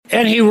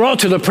And he wrote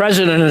to the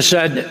president and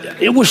said,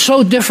 it was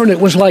so different, it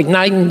was like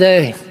night and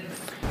day.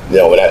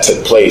 When that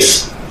took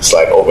place, it's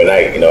like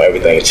overnight,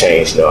 everything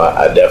changed.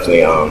 I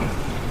definitely,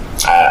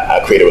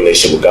 I created a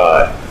relationship with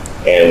God.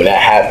 And when that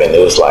happened, it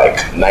was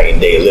like night and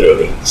day,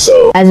 literally.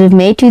 So, as of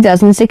May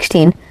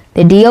 2016,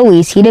 the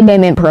DOE's Heat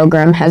Abatement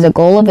Program has a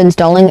goal of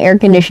installing air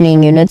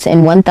conditioning units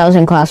in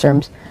 1,000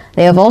 classrooms.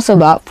 They have also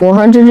bought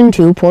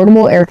 402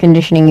 portable air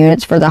conditioning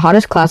units for the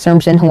hottest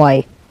classrooms in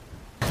Hawaii.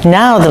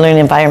 Now the learning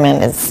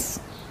environment is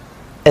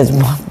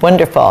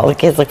wonderful. The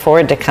kids look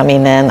forward to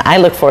coming in. I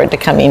look forward to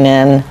coming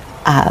in.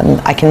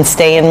 I can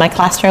stay in my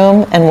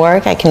classroom and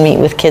work. I can meet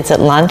with kids at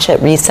lunch,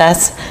 at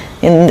recess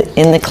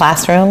in the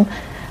classroom,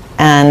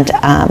 and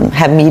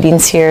have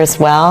meetings here as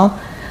well.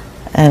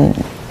 And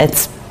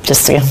it's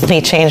just a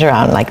complete change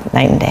around like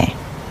night and day.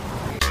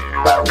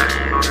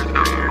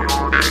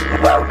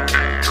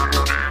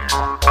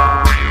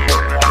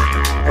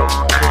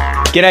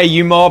 G'day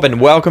you mob and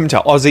welcome to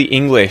Aussie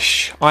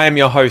English. I am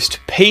your host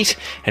Pete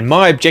and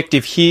my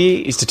objective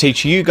here is to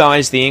teach you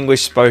guys the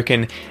English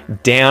spoken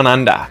down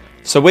under.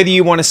 So whether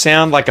you want to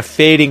sound like a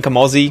fair dinkum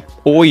Aussie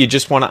or you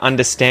just want to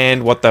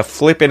understand what the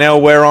flippin'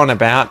 hell we're on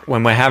about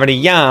when we're having a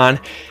yarn,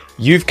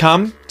 you've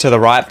come to the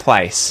right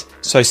place.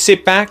 So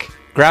sit back,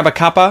 grab a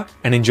cuppa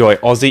and enjoy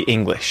Aussie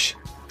English.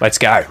 Let's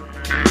go.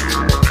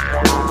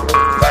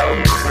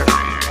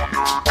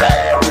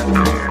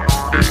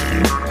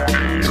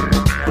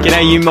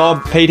 G'day you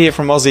mob, Pete here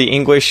from Aussie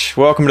English.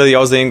 Welcome to the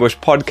Aussie English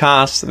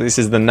podcast. This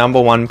is the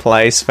number one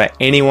place for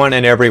anyone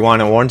and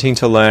everyone wanting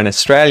to learn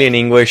Australian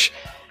English,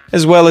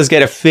 as well as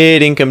get a fair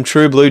dinkum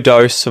true blue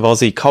dose of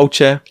Aussie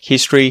culture,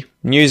 history,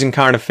 news and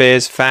current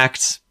affairs,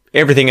 facts,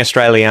 everything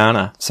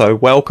Australiana. So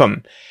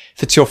welcome.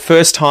 If it's your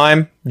first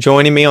time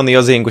joining me on the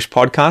Aussie English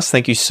podcast,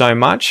 thank you so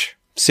much.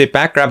 Sit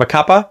back, grab a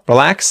cuppa,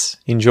 relax,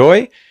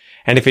 enjoy.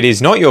 And if it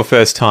is not your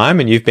first time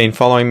and you've been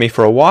following me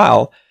for a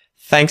while,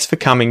 thanks for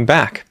coming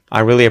back. I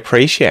really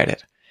appreciate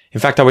it. In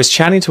fact, I was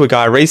chatting to a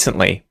guy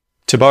recently,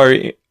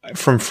 Thibaut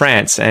from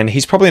France, and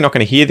he's probably not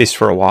going to hear this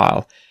for a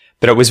while,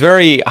 but it was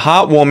very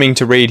heartwarming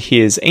to read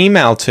his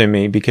email to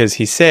me because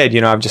he said,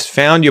 I've just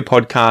found your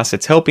podcast,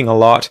 it's helping a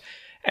lot,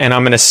 and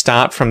I'm going to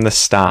start from the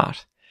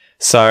start.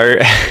 So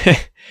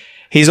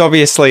he's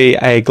obviously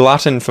a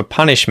glutton for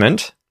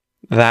punishment.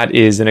 That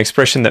is an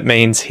expression that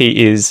means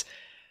he is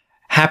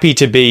happy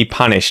to be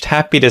punished,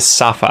 happy to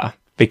suffer,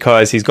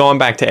 because he's gone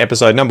back to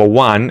episode number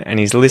 1 and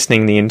he's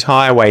listening the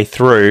entire way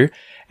through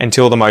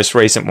until the most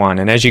recent one.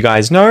 And as you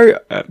guys know,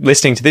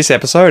 listening to this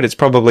episode, it's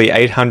probably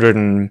 800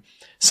 and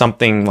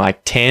something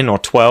like 10 or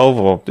 12,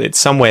 or it's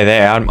somewhere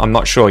there. I'm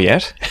not sure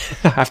yet.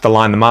 I have to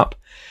line them up.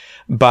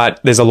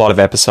 But there's a lot of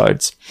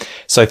episodes.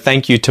 So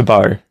thank you,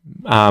 Thibaut.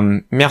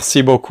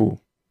 Merci beaucoup.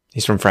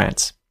 He's from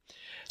France.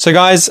 So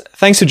guys,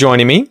 thanks for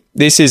joining me.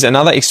 This is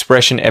another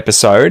expression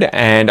episode,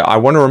 and I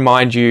want to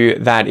remind you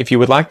that if you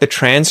would like the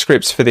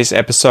transcripts for this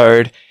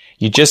episode,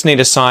 you just need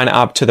to sign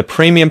up to the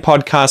Premium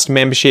Podcast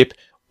membership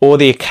or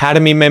the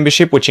Academy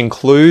membership, which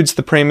includes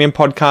the Premium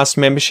Podcast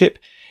membership.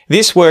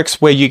 This works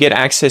where you get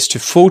access to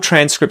full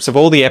transcripts of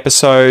all the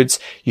episodes.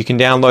 You can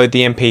download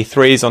the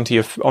MP3s onto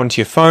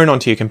your phone,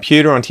 onto your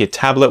computer, onto your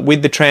tablet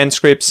with the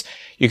transcripts.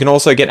 You can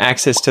also get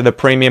access to the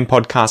Premium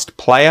Podcast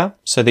Player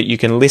so that you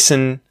can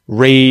listen,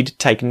 read,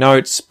 take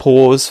notes,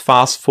 pause,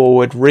 fast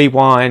forward,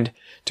 rewind,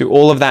 do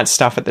all of that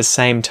stuff at the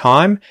same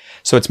time.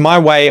 So it's my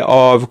way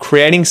of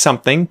creating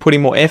something,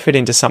 putting more effort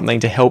into something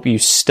to help you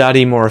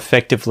study more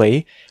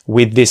effectively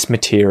with this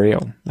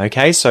material.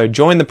 Okay, so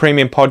join the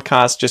Premium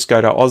Podcast. Just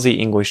go to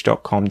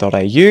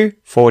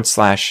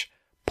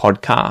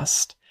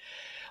aussieenglish.com.au/podcast.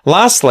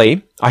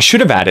 Lastly, I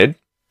should have added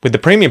with the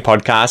Premium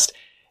Podcast,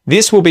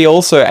 this will be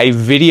also a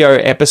video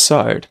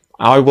episode.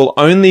 I will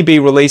only be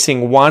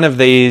releasing one of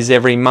these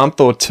every month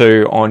or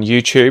two on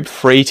YouTube,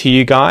 free to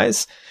you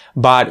guys.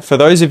 But for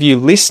those of you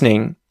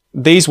listening,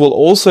 these will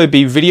also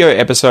be video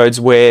episodes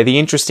where the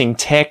interesting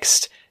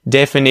text,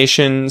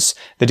 definitions,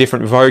 the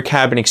different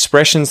vocab and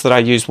expressions that I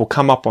use will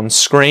come up on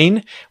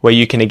screen, where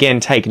you can again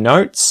take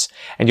notes.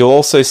 And you'll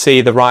also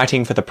see the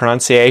writing for the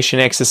pronunciation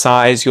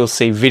exercise. You'll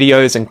see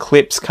videos and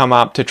clips come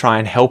up to try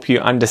and help you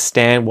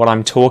understand what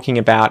I'm talking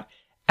about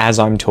as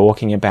I'm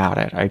talking about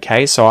it,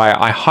 okay? So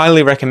I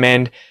highly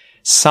recommend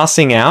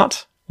sussing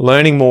out,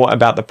 learning more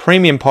about the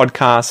Premium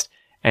Podcast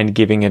and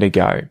giving it a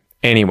go.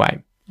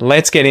 Anyway,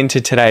 let's get into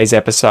today's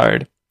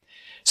episode.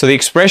 So the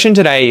expression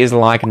today is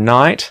like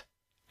night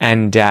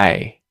and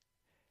day.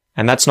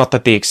 And that's not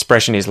that the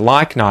expression is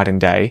like night and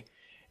day.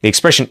 The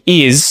expression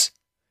is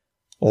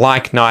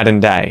like night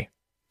and day.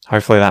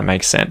 Hopefully that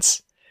makes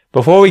sense.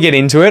 Before we get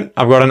into it,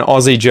 I've got an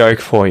Aussie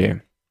joke for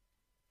you.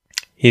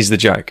 Here's the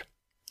joke.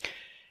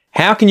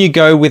 How can you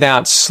go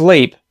without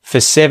sleep for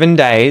 7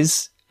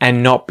 days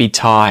and not be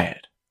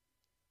tired?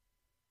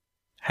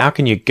 How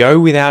can you go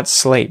without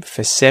sleep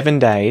for 7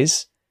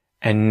 days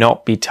and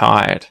not be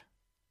tired?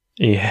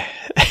 Yeah.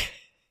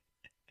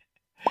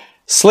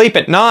 Sleep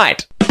at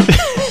night.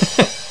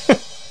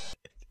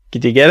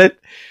 Did you get it?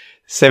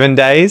 7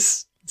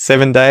 days.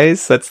 7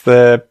 days. That's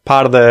the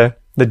part of the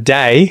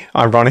day,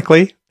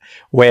 ironically,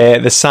 where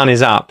the sun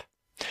is up.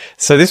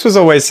 So this was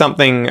always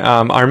something,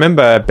 I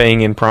remember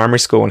being in primary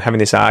school and having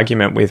this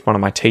argument with one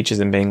of my teachers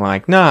and being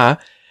like, nah,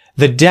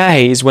 the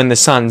day is when the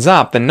sun's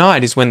up, the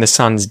night is when the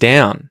sun's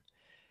down.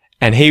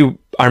 And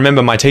I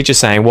remember my teacher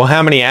saying, well,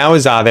 how many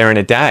hours are there in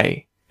a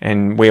day?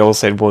 And we all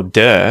said, well,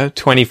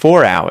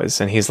 24 hours.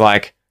 And he's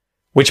like,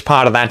 which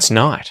part of that's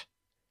night?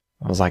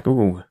 I was like,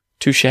 ooh,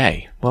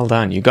 touche. Well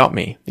done. You got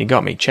me.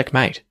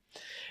 Checkmate.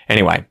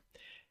 Anyway,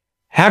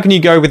 how can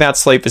you go without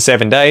sleep for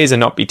 7 days and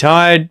not be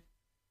tired?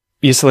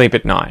 You sleep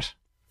at night.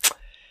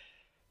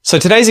 So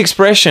today's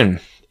expression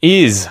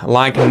is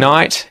like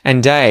night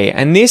and day.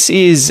 And this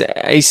is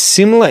a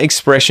similar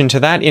expression to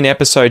that in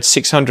episode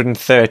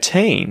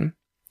 613,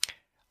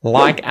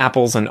 like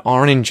apples and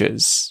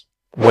oranges,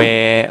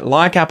 where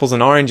like apples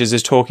and oranges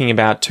is talking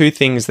about two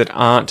things that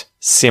aren't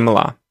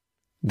similar.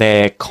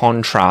 They're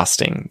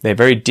contrasting. They're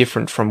very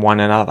different from one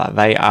another.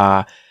 They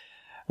are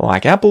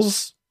like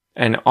apples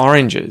and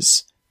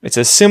oranges. It's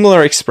a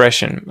similar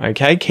expression,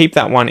 okay? Keep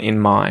that one in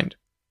mind.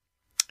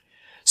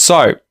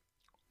 So,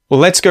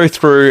 let's go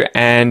through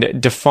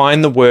and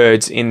define the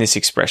words in this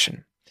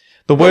expression.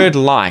 The word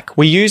like,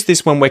 we use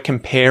this when we're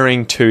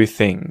comparing two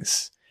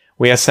things.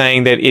 We are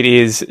saying that it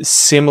is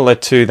similar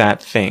to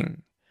that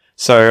thing.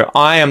 So,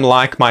 I am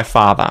like my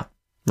father,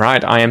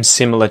 right? I am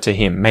similar to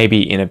him,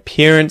 maybe in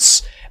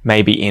appearance,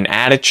 maybe in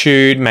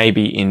attitude,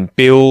 maybe in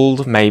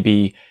build,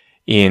 maybe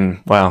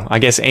in, well, I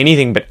guess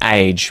anything but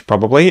age,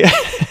 probably.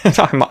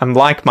 I'm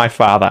like my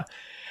father.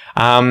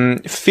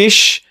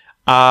 Fish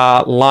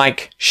are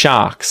like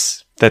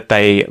sharks, that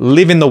they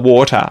live in the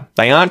water.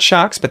 They aren't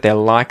sharks, but they're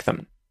like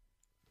them.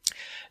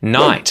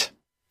 Night.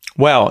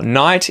 Well,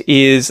 night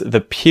is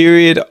the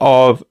period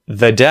of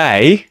the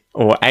day,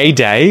 or a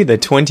day, the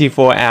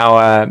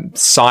 24-hour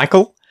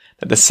cycle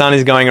that the sun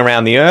is going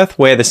around the earth,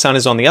 where the sun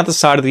is on the other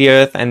side of the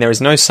earth and there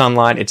is no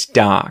sunlight, it's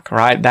dark,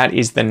 right? That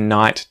is the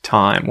night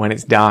time, when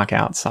it's dark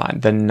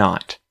outside, the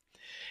night.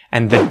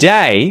 And the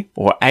day,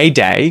 or a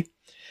day,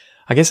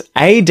 I guess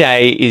a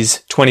day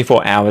is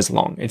 24 hours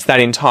long. It's that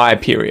entire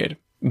period.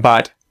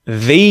 But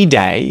the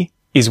day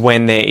is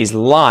when there is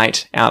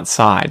light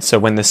outside. So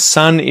when the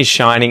sun is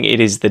shining, it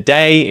is the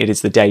day, it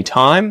is the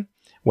daytime.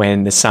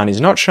 When the sun is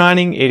not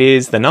shining, it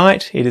is the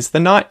night, it is the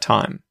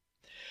nighttime.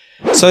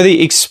 So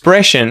the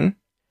expression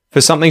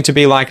for something to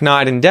be like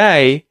night and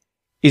day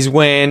is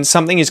when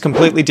something is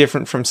completely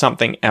different from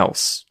something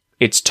else.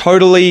 It's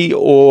totally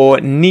or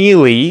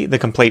nearly the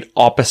complete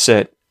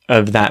opposite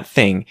of that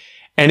thing.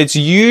 And it's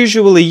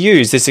usually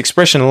used, this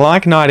expression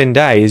like night and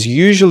day is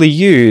usually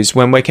used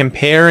when we're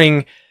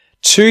comparing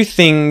two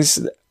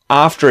things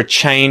after a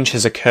change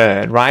has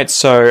occurred, right?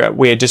 So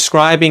we're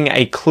describing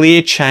a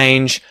clear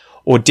change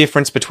or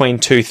difference between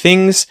two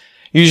things,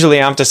 usually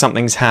after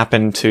something's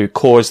happened to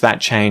cause that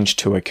change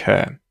to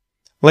occur.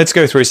 Let's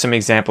go through some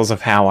examples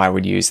of how I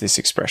would use this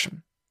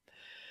expression.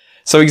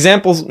 So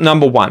example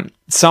number one,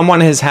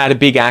 someone has had a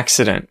big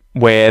accident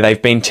where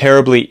they've been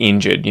terribly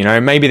injured. You know,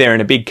 maybe they're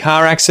in a big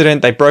car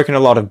accident, they've broken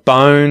a lot of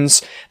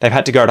bones, they've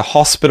had to go to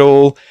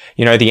hospital,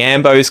 you know, the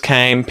ambos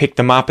came, picked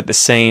them up at the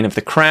scene of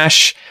the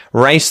crash,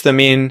 raced them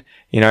in,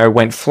 you know,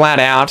 went flat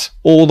out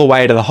all the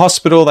way to the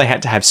hospital, they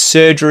had to have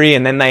surgery,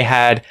 and then they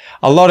had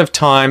a lot of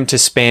time to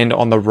spend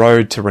on the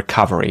road to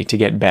recovery to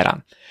get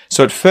better.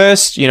 So at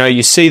first, you know,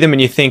 you see them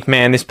and you think,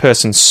 man, this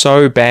person's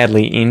so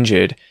badly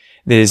injured,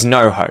 there's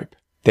no hope.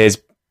 There's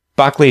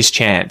Buckley's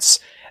chance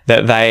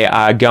that they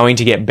are going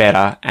to get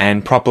better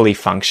and properly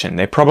function.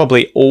 They're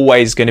probably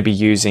always going to be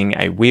using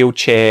a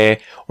wheelchair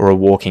or a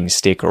walking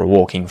stick or a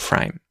walking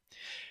frame.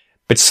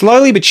 But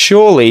slowly but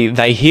surely,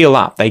 they heal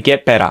up, they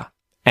get better.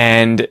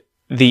 And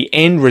the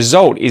end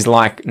result is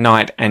like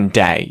night and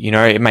day. You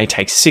know, it may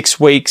take 6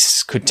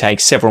 weeks, could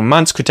take several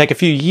months, could take a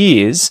few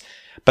years,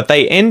 but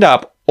they end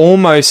up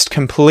almost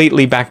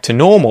completely back to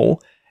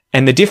normal.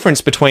 And the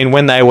difference between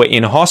when they were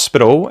in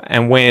hospital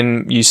and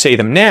when you see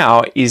them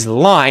now is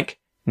like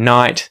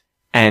night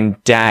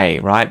and day,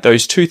 right?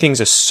 Those two things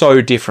are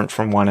so different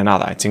from one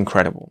another. It's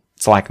incredible.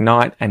 It's like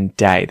night and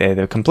day. They're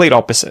the complete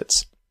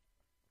opposites.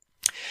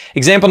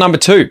 Example number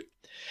 2.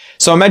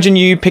 So imagine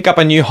you pick up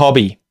a new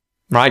hobby,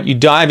 right? You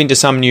dive into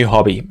some new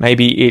hobby.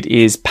 Maybe it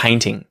is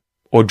painting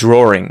or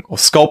drawing or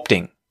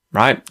sculpting,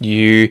 right?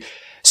 You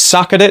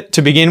suck at it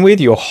to begin with.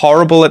 You're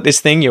horrible at this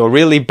thing. You're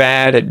really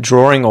bad at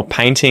drawing or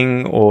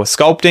painting or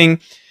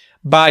sculpting.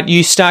 But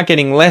you start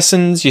getting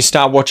lessons, you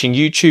start watching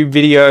YouTube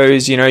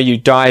videos, you know, you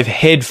dive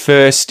head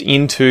first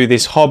into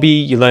this hobby,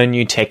 you learn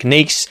new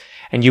techniques,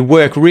 and you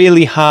work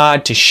really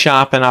hard to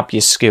sharpen up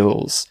your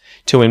skills,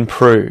 to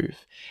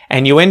improve.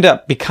 And you end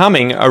up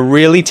becoming a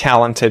really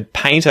talented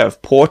painter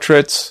of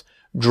portraits,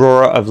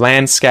 drawer of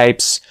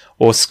landscapes,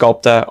 or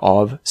sculptor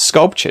of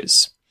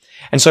sculptures.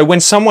 And so when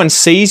someone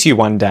sees you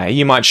one day,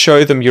 you might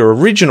show them your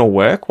original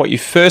work, what you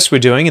first were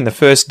doing in the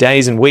first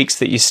days and weeks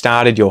that you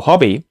started your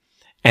hobby,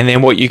 and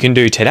then what you can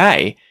do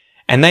today.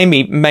 And they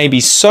may be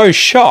so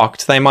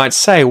shocked, they might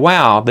say,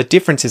 wow, the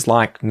difference is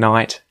like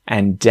night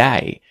and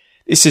day.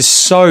 This is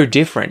so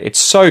different. It's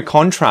so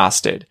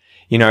contrasted.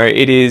 You know,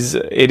 it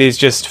is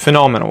just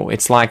phenomenal.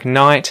 It's like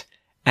night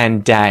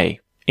and day.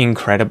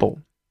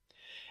 Incredible.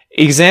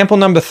 Example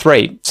number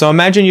 3. So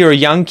imagine you're a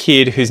young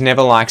kid who's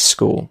never liked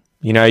school.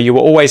 You know, you were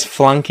always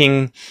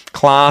flunking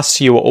class,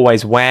 you were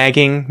always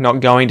wagging, not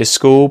going to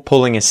school,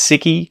 pulling a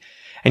sickie,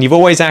 and you've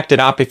always acted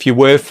up if you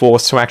were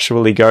forced to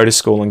actually go to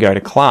school and go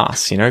to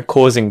class, you know,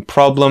 causing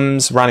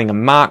problems, running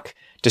amok,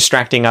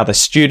 distracting other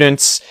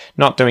students,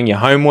 not doing your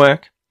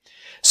homework.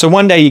 So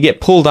one day you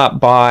get pulled up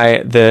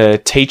by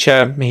the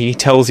teacher. He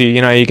tells you,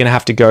 you know, you're going to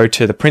have to go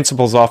to the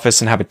principal's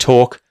office and have a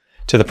talk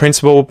to the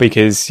principal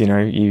because, you know,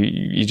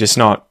 you're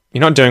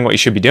not doing what you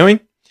should be doing.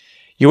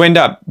 You end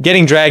up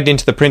getting dragged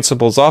into the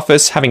principal's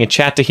office, having a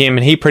chat to him,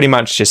 and he pretty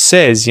much just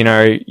says, you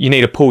know, you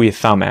need to pull your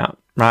thumb out,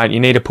 right? You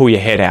need to pull your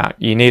head out.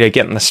 You need to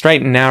get in the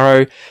straight and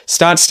narrow,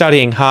 start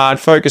studying hard,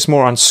 focus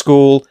more on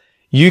school.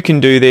 You can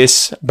do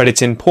this, but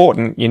it's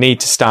important. You need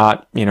to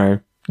start, you know,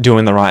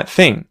 doing the right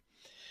thing.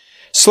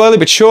 Slowly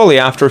but surely,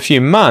 after a few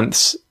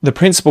months, the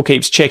principal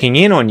keeps checking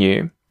in on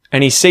you,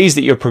 and he sees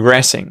that you're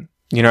progressing,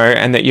 you know,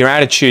 and that your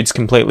attitude's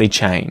completely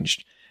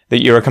changed,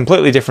 that you're a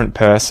completely different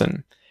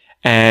person.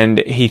 And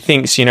he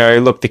thinks, you know,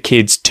 look, the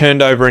kid's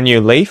turned over a new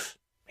leaf.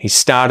 He's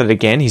started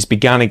again. He's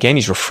begun again.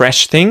 He's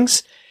refreshed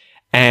things.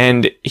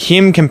 And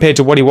him compared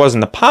to what he was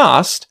in the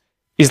past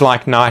is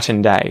like night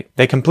and day.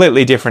 They're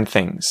completely different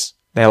things.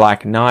 They're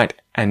like night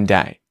and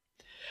day.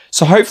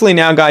 So hopefully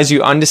now, guys,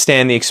 you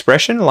understand the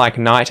expression like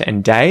night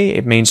and day.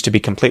 It means to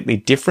be completely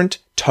different,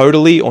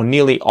 totally or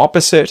nearly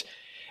opposite.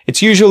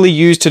 It's usually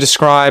used to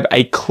describe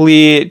a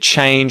clear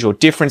change or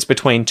difference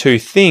between two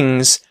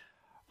things,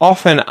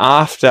 often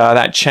after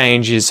that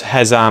change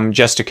has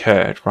just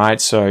occurred, right?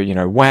 So, you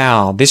know,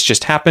 wow, this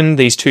just happened.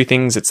 These two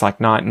things, it's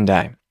like night and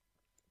day.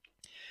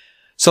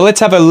 So let's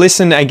have a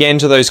listen again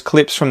to those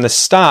clips from the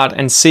start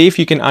and see if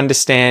you can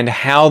understand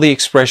how the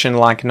expression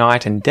like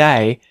night and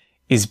day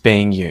is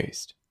being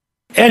used.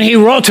 And he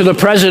wrote to the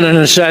president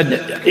and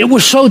said, it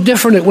was so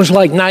different, it was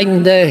like night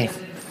and day.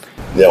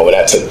 You know, when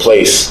that took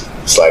place,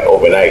 it's like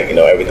overnight, you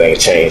know, everything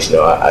changed. You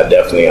know, I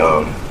definitely,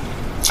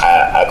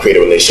 I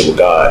created a relationship with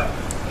God.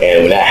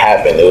 And when that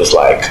happened, it was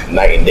like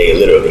night and day,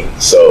 literally.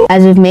 So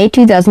As of May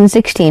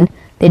 2016,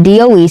 the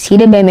DOE's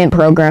Heat Abatement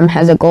Program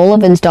has a goal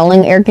of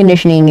installing air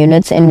conditioning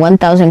units in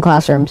 1,000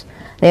 classrooms.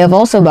 They have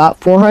also bought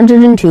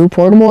 402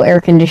 portable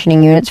air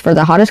conditioning units for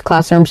the hottest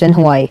classrooms in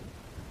Hawaii.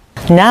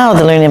 Now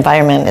the learning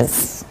environment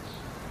is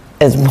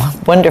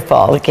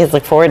wonderful. The kids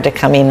look forward to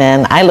coming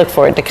in. I look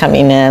forward to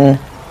coming in.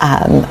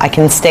 I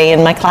can stay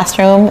in my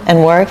classroom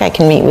and work. I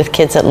can meet with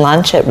kids at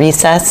lunch, at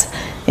recess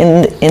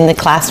in the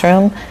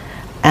classroom,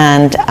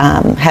 and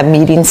have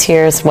meetings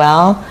here as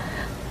well.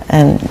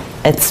 And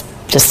it's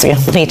just a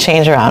complete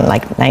change around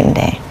like night and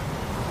day.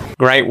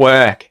 Great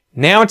work.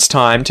 Now it's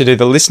time to do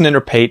the listen and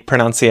repeat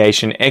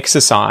pronunciation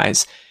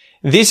exercise.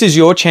 This is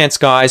your chance,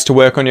 guys, to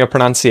work on your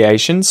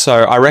pronunciation.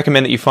 So I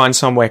recommend that you find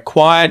somewhere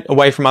quiet,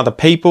 away from other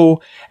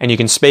people, and you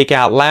can speak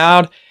out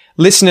loud.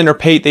 Listen and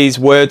repeat these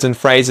words and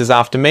phrases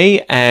after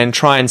me and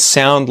try and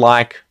sound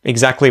like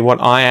exactly what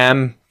I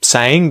am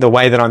saying, the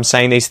way that I'm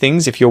saying these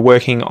things. If you're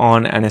working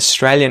on an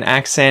Australian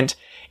accent,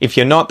 if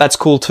you're not, that's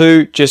cool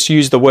too. Just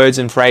use the words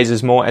and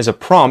phrases more as a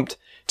prompt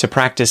to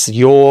practice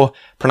your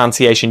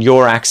pronunciation,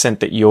 your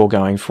accent that you're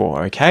going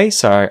for. Okay,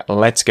 so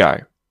let's go.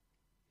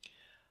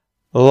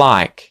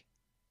 Like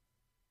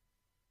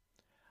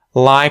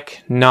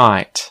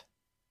night,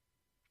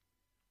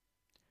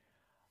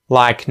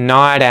 like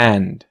night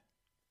and,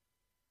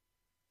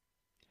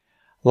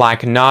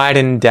 like night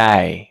and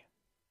day,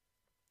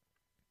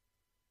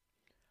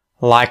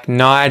 like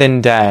night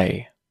and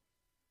day,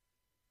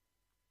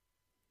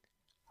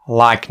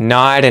 like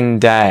night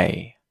and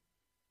day,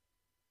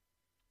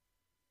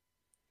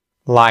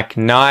 like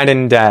night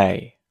and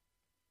day,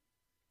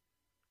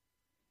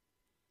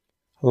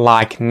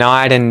 like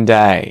night and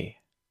day.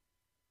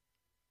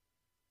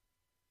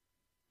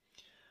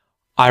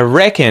 I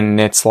reckon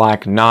it's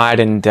like night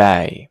and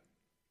day.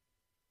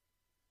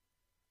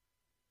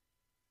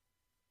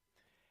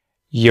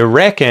 You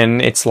reckon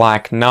it's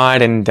like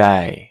night and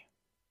day.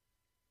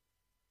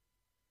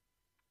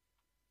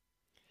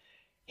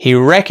 He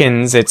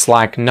reckons it's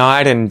like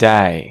night and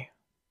day.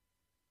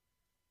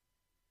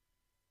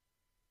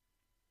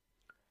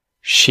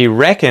 She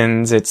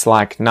reckons it's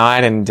like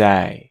night and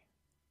day.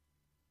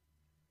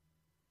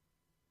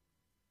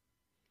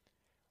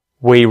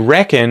 We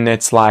reckon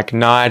it's like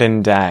night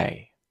and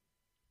day.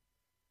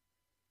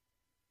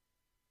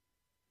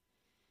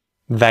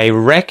 They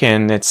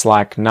reckon it's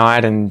like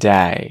night and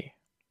day.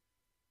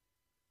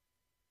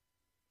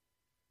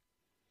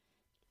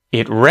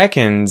 It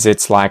reckons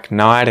it's like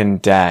night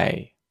and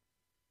day.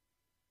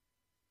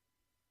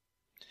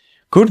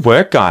 Good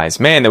work, guys.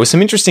 Man, there was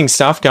some interesting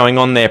stuff going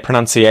on there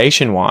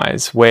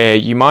pronunciation-wise, where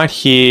you might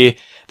hear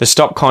the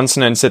stop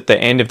consonants at the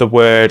end of the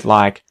word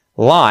like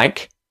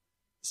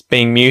it's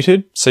being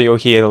muted. So you'll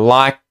hear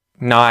like,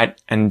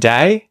 night and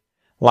day,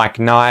 like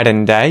night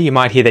and day. You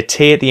might hear the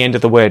T at the end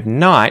of the word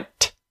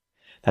night.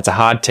 That's a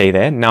hard T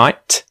there,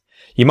 night.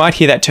 You might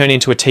hear that turn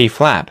into a T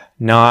flap,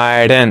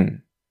 night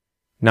and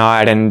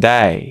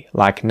day,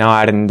 like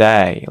night and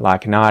day,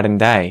 like night and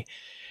day.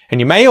 And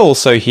you may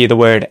also hear the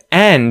word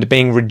and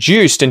being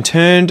reduced and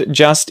turned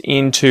just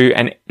into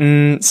an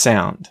n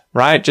sound,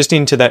 right? Just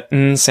into the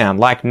n sound,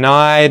 like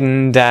night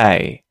and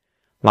day.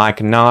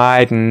 Like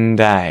night and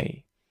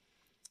day.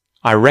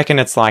 I reckon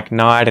it's like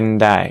night and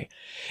day.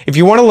 If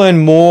you want to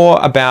learn more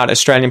about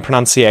Australian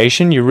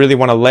pronunciation, you really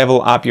want to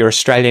level up your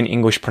Australian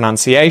English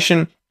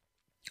pronunciation,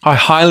 I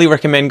highly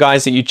recommend,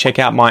 guys, that you check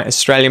out my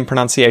Australian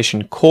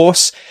pronunciation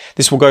course.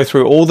 This will go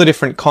through all the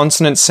different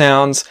consonant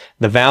sounds,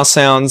 the vowel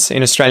sounds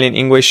in Australian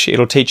English.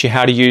 It'll teach you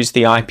how to use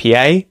the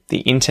IPA,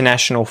 the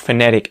International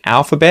Phonetic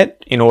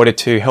Alphabet, in order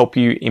to help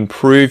you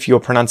improve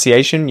your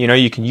pronunciation. You know,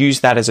 you can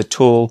use that as a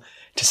tool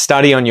to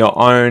study on your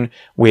own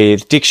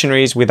with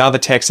dictionaries, with other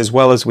texts, as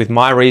well as with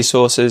my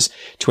resources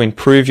to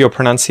improve your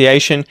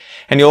pronunciation.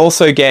 And you'll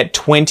also get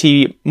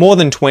more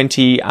than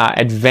 20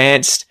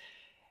 advanced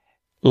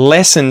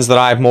lessons that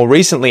I've more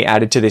recently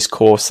added to this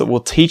course that will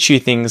teach you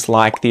things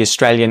like the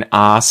Australian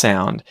R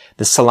sound,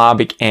 the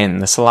syllabic N,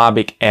 the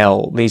syllabic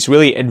L, these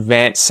really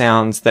advanced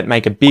sounds that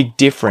make a big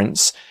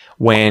difference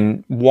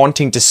when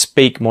wanting to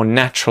speak more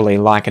naturally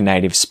like a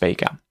native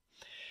speaker.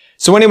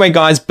 So anyway,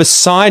 guys,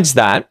 besides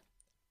that,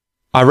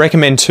 I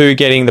recommend too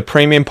getting the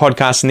premium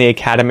podcast in the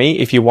Academy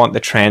if you want the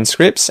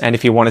transcripts and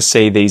if you want to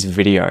see these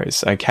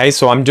videos. Okay,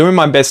 so I'm doing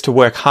my best to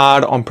work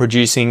hard on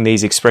producing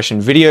these expression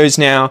videos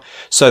now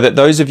so that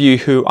those of you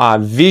who are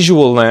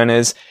visual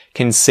learners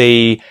can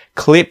see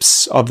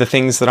clips of the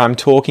things that I'm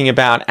talking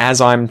about as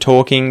I'm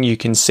talking. You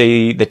can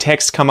see the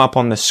text come up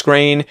on the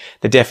screen,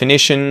 the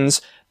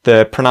definitions,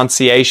 the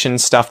pronunciation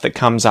stuff that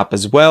comes up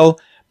as well.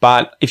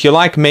 But if you're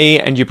like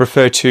me and you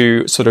prefer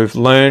to sort of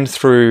learn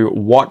through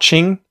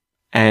watching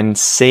and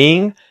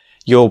seeing,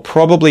 you'll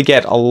probably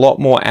get a lot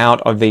more out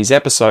of these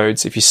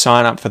episodes if you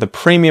sign up for the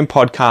premium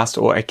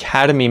podcast or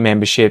Academy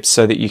memberships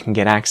so that you can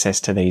get access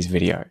to these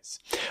videos.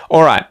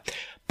 All right.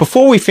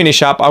 Before we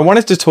finish up, I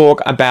wanted to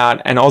talk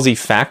about an Aussie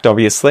fact,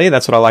 obviously.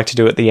 That's what I like to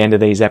do at the end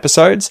of these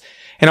episodes.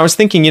 And I was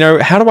thinking,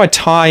 how do I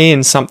tie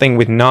in something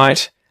with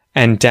night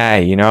and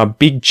day? A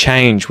big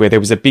change where there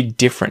was a big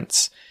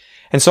difference.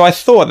 And so I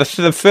thought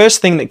the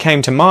first thing that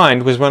came to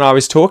mind was when I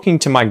was talking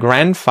to my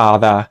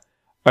grandfather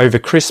over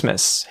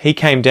Christmas. He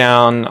came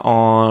down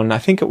on, I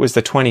think it was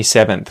the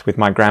 27th with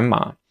my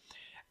grandma.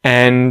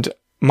 And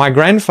my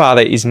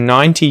grandfather is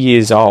 90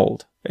 years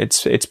old.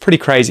 It's pretty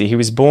crazy. He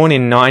was born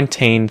in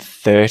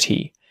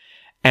 1930.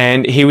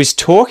 And he was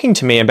talking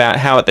to me about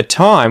how at the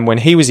time when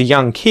he was a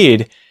young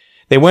kid,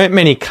 there weren't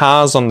many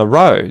cars on the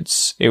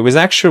roads. It was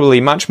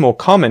actually much more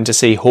common to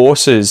see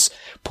horses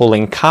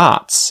pulling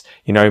carts,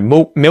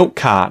 milk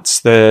carts,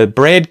 the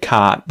bread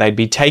cart. They'd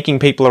be taking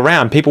people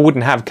around. People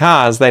wouldn't have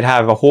cars. They'd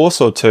have a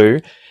horse or two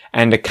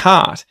and a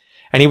cart.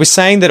 And he was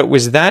saying that it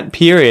was that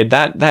period,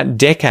 that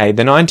decade,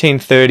 the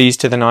 1930s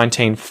to the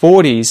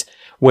 1940s,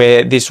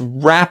 where this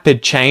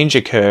rapid change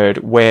occurred,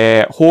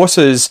 where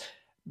horses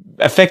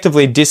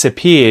effectively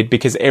disappeared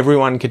because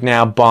everyone could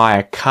now buy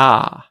a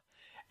car.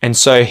 And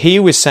so he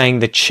was saying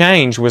the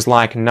change was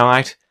like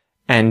night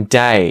and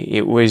day.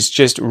 It was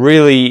just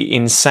really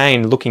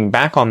insane looking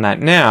back on that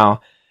now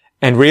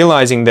and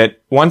realizing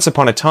that once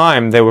upon a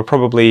time there were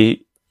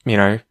probably,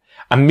 1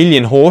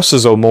 million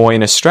horses or more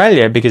in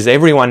Australia because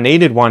everyone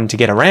needed one to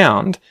get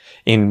around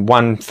in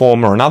one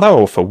form or another,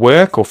 or for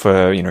work or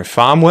for,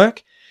 farm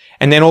work.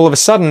 And then all of a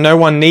sudden no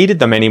one needed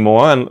them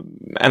anymore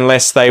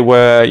unless they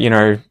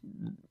were,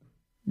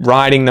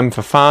 riding them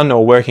for fun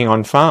or working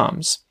on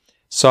farms.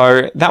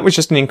 So that was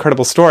just an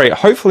incredible story.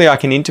 Hopefully I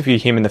can interview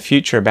him in the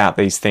future about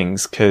these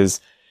things because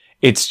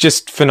it's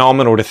just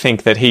phenomenal to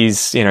think that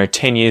he's,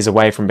 10 years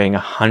away from being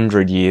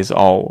 100 years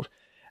old.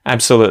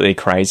 Absolutely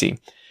crazy.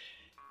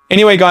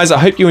 Anyway, guys, I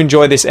hope you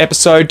enjoy this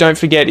episode. Don't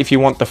forget, if you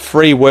want the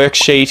free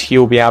worksheet,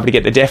 you'll be able to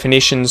get the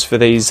definitions for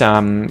these,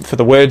 for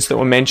the words that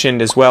were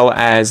mentioned, as well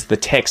as the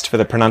text for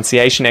the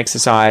pronunciation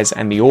exercise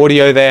and the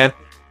audio there.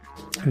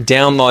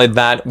 Download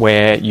that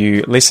where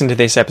you listen to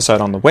this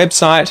episode on the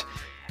website.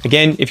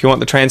 Again, if you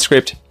want the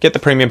transcript, get the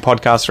premium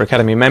podcast or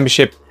Academy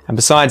membership. And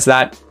besides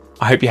that,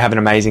 I hope you have an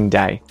amazing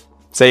day.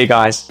 See you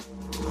guys.